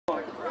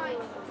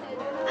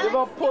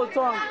about put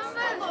on?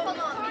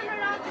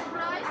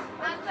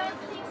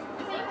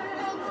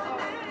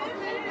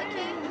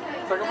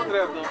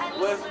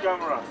 Where's the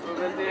camera?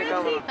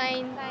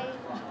 Fine.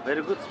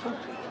 Very good spot.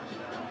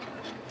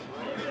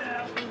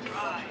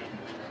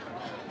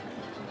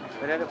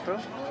 Where are you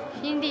from?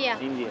 India.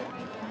 India.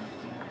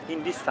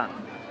 Hindistan.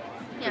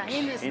 Yeah,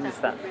 Hindistan.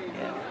 Hindistan.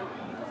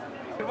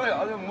 Böyle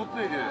adam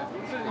mutlu ediyor.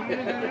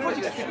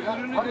 Ufacık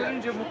Ürünü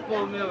görünce mutlu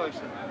olmaya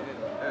başladı.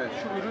 Evet,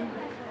 şu ürün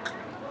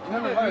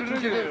inanın var ya,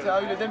 Türkiye'de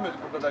tahayyül edemiyorduk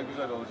bu kadar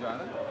güzel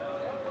olacağını.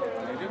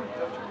 Ne diyor?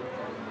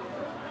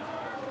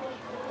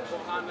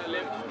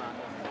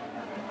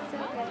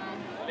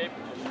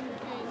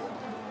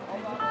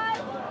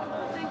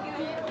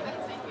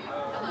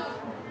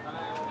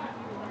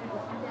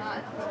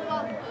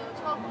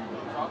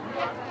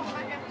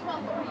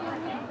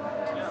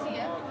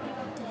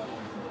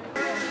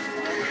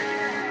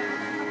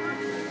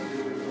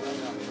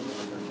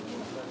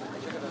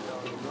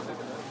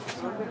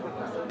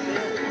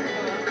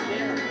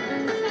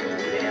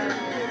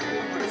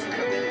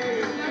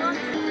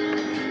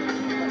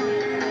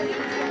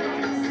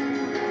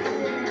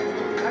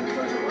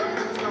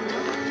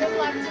 Çok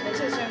vaktinde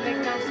çalışıyorum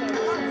reklam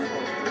sonrası.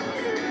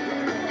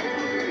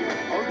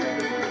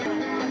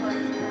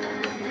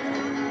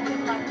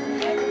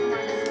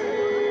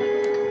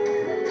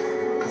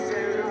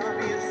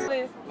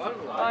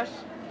 Var.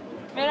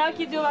 Merak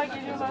ediyorlar,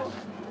 geliyorlar.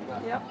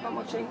 Yep, I'm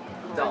watching.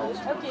 Okay,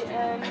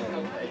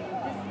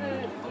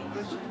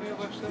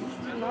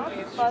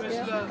 this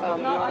not, but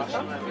now I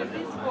think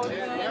this for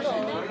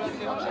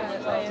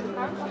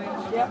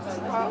Yep.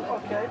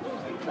 Okay.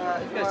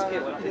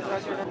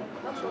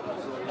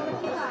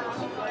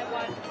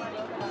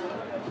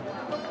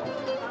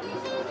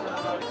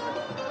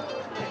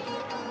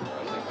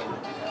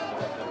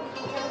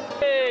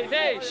 Hey,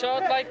 hey,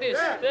 shot like this.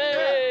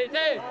 Hey,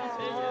 hey.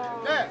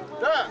 Ne?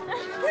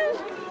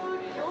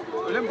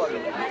 Öyle mi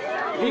bağırıyor?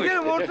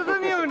 Gidelim, ortada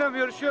niye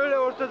oynamıyoruz? Şöyle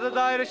ortada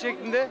daire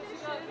şeklinde.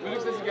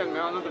 Müzik sesi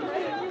gelmiyor, anladım.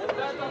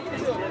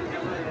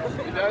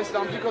 Bir daha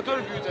İslam amplifikatör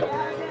büyütelim.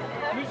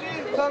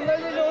 Müziği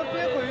sandalyeyle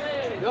ortaya koyun.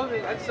 Yok,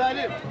 hadi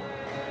Salim.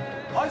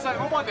 Hadi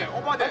Salim, o bade.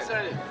 Hadi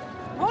Salim.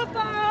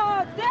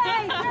 Hoppa!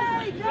 Dey,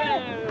 dey,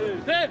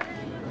 dey!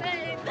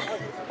 Hey.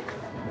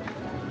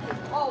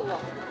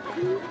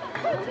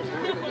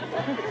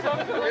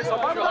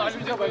 Sabah mı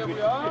oynayacağız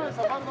ya?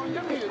 Sabah mı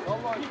oynayacak mıyız?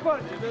 Allah Bir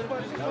parça.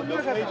 Sonuna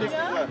kadar.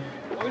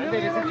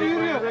 Oynamayan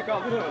yürüyor.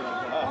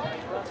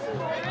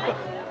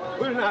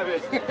 Buyurun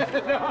abi.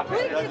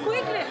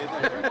 Quickly!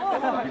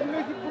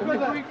 Bu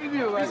kadar.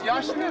 Diyor Biz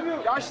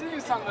yaşlı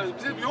insanlarız.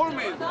 Bizi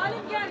yormayın.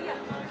 Salim gel gel.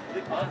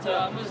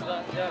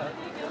 Atağımızdan geldik.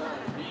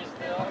 Biz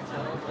de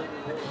atağımızdan.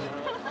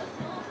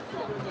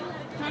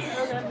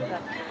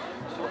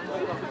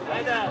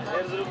 Haydi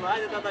Erzurumlu,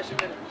 haydi dadaşım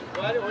benim.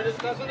 Bari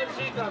oynadıktan sonra bir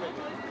şey ikram et.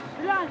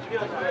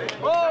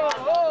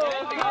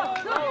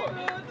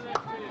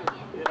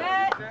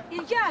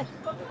 İlker.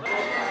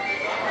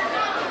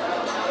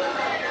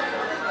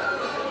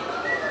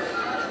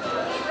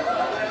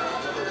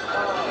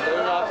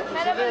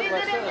 Merhaba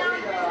liderim ya.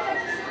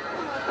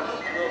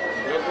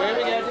 Yok, bu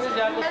eve geldiğiniz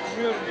yerde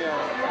bilmiyorum ya.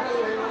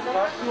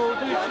 Farklı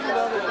olduğu için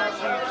daha da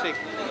şansı yüksek.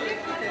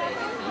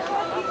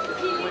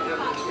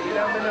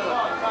 İrem'de ne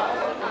var?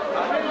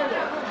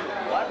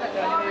 Var da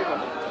kendine iyi bak.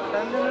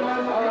 Senden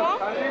önemli olan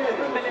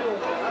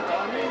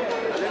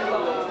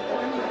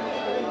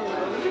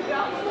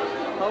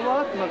hava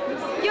atma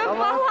kız. Yok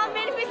vallahi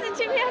benim bir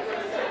suçum yok.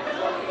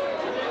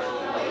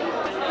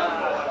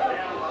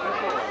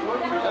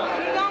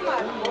 Şuradan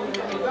var.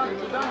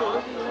 Şuradan da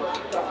olur.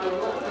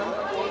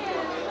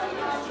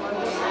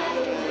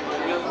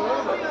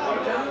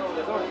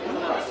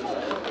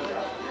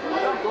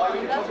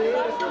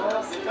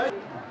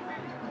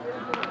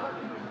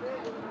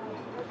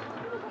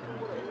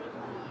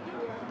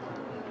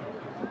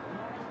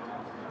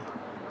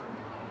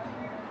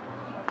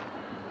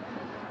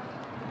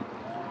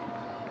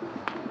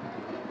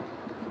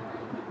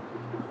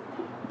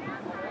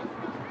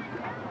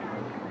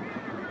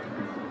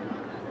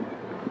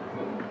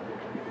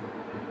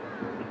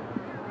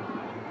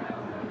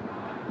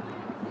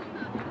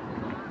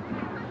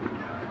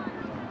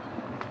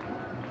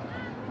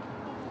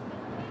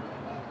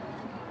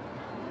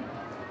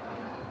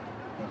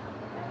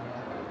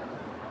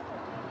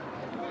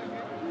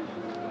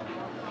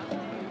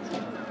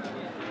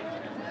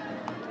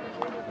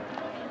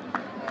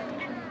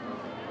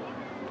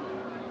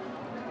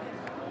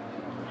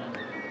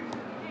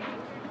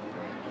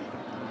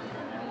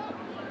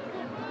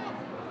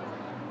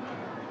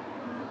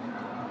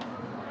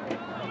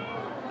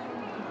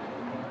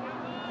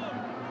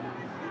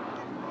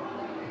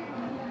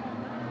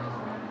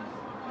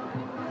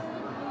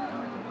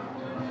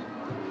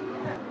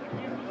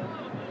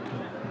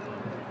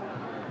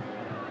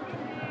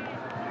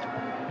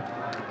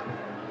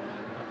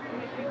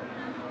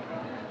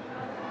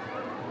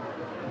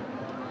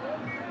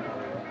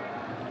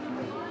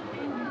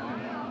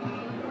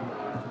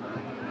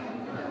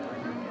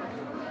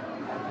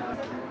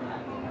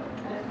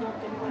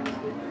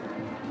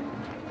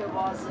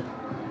 Mütevazı.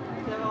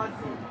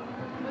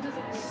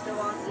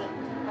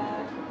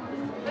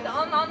 Hadi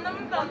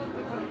anlamını da anlat.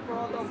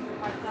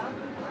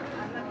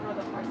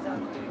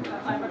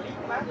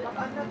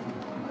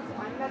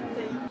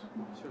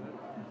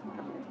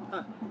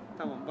 Hah,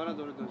 tamam bana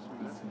doğru dönsün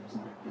biraz.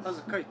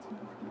 Hazır, kayıt.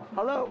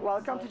 Hello,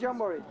 welcome to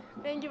Jamboree.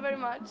 Thank you very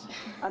much.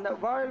 And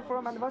where are you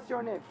from and what's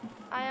your name?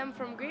 I am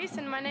from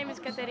Greece and my name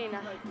is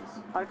Katerina.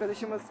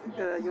 Arkadaşımız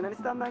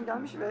Yunanistan'dan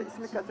gelmiş ve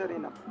ismi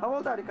Katerina. How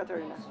old are you,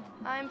 Katerina?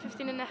 I am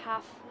 15 and a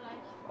half.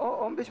 O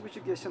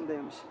 15,5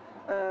 yaşındaymış.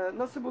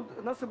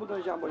 Nasıl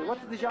buldun Jamboree?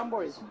 What is the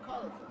Jamboree?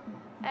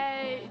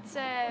 It's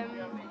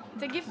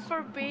a gift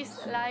for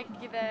peace, like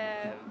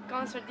the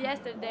concert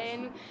yesterday,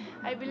 and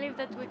I believe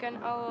that we can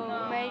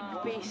all make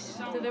peace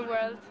to the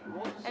world,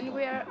 and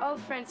we are all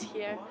friends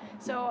here.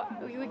 So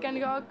we can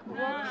walk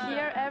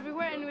here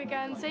everywhere, and we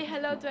can say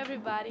hello to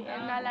everybody,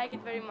 and I like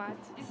it very much.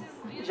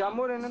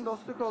 Jamboree'nin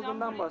dostluk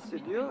olduğundan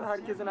bahsediyor.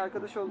 Herkesin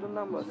arkadaş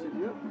olduğundan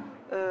bahsediyor.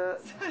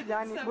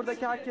 Yani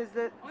buradaki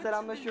herkesle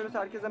selamlaşıyoruz,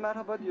 herkese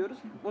merhaba diyoruz.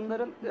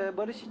 Bunların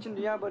barış için,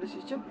 dünya barışı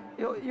için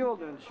iyi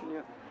olduğunu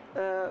düşünüyor.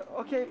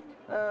 Okay,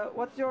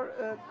 what's your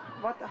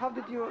how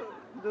did you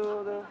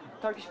do the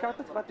Turkish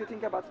carpet? What do you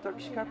think about the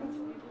Turkish carpet? I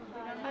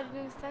don't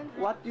understand.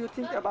 What do you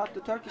think about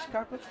the Turkish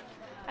carpet?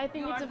 I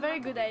think it's a very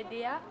good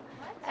idea,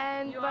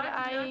 but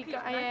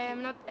I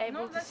am not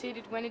able to see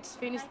it when it's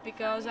finished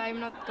because I'm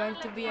not going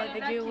to be at the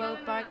Gilwell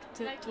Park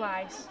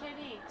twice.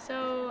 So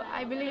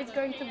I believe it's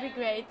going to be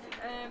great.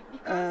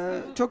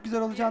 Çok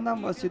güzel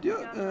olacağından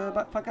bahsediyor.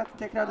 Fakat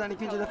tekrardan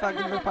ikinci defa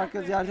Gilwell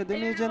Park'ı ziyaret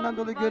edemeyeceğinden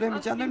dolayı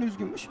göremeyeceğinden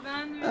üzgünmüş.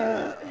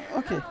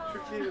 Okay.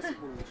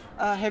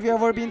 Have you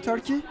ever been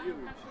Turkey?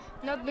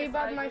 Not me,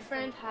 but my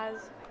friend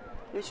has.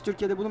 Hiç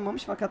Türkiye'de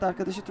bulunmamış fakat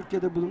arkadaşı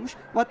Türkiye'de bulunmuş.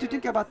 What do you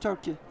think about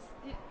Turkey?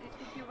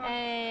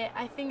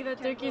 I think that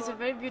Turkey is a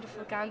very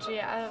beautiful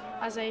country,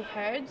 as I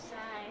heard,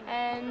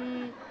 and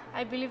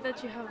I believe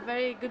that you have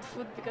very good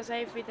food because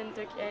I've eaten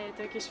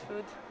Turkish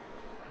food.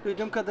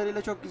 Duyduğum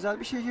kadarıyla çok güzel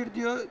bir şehir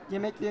diyor.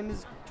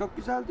 Yemekleriniz çok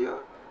güzel diyor.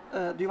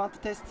 Do you want to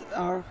test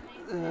our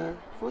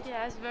food?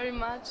 Yes, very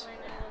much.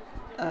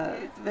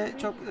 Ve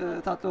çok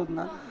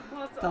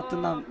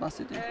tatlından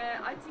bahsediyor. I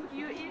think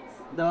you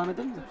eat. Devam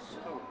edelim mi?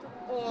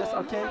 Just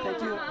okay,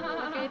 thank you.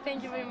 Okay,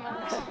 thank you very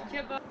much.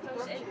 Kebap.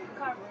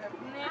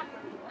 Ne?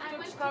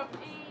 Turkish carpet.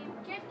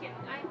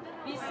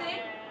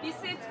 We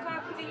say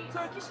carpet in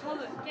Turkish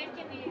halı. In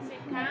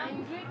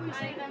Greek we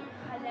say them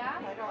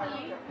hala,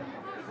 hali.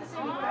 It's the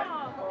same word.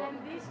 And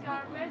these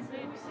carpets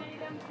we say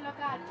them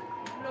flocati.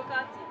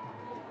 Flocati.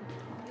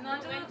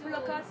 Yunanca'da da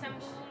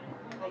flocati'ymiş.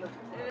 Evet.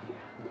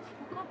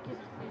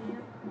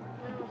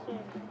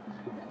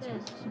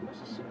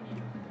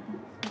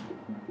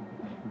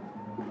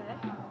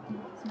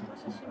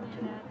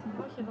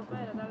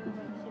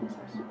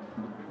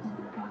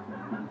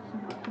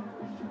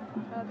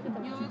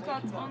 You will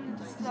cut only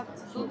the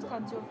slabs, don't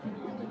cut your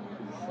finger.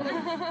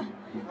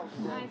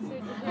 I say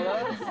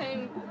the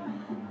same.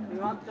 You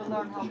want to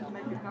learn how to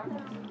make a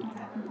carpet?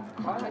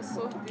 I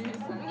saw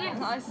this and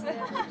Yes. I said.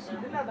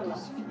 The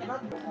Netherlands,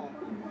 not the home.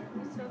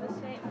 So the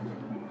same.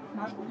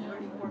 Carpet is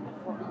very important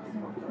for us,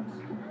 for Turks.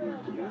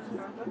 We use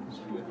carpet,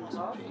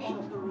 all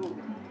of the rules.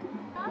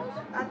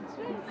 And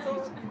so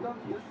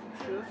don't use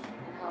shoes.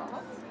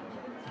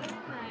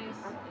 Nice.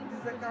 And it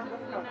is a kind of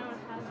carpet.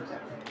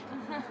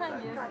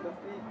 Yes. Kind of,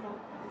 we call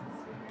it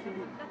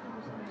kilit.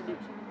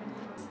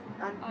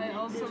 And I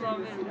also teacher love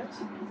uses it.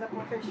 It's a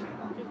professional.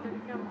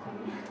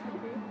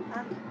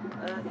 And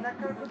in a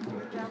carpet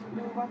you can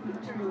do what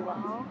picture you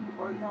want.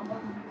 For example,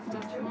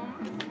 Just statue one.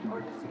 or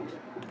this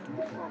picture.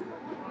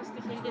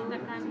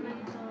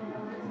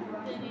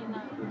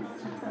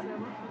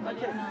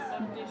 Okay.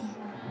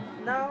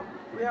 Now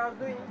we are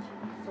doing.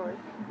 Sorry.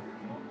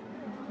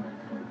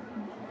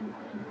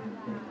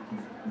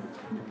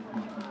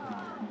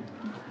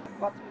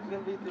 What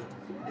will we do?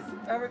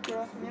 Every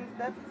cross means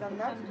that is a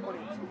knot on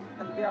it,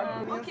 and we are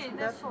means Okay, that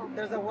that's all.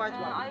 there's a white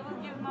one I will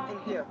give now. in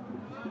here.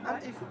 And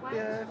if we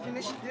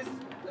finish this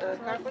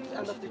carpet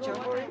end of the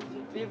jamboree,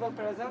 we will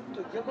present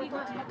to Gilbert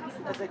Park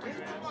as a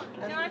gift.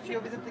 And if you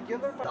visit the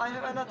Gilbert Park, I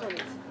have a knot on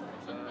it.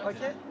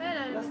 Okay?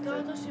 Let's do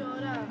it.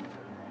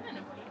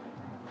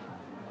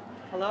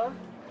 Hello?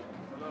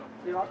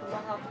 Do you want to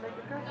learn how to make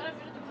a carpet?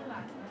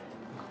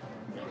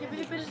 Και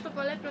επειδή παίζεις στο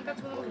κολέφι να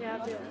κάτσουμε εδώ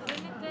χρειάζεται.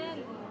 Είναι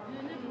τέλειο.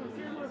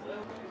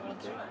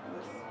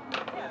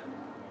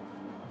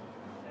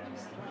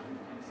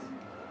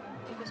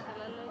 Είπες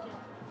καλά λόγια.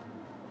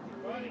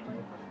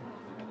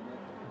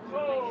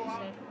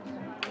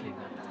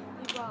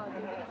 Είπα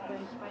ότι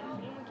έχει πάει η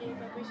φίλη μου και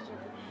είπα επίσης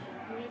ότι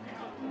μου λέει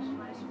ότι σου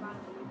αρέσει πάρα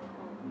πολύ το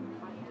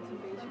πάρτι της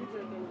εμπειρίας και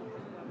δεν είναι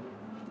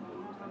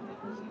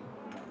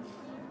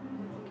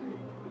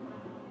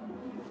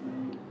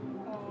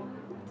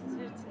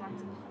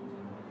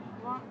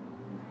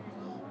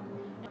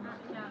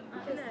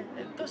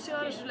τόση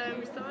ώρα σου λέμε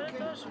εμείς τώρα,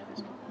 τόσο.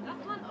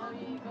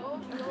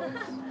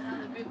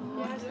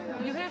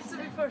 You have to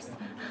be first.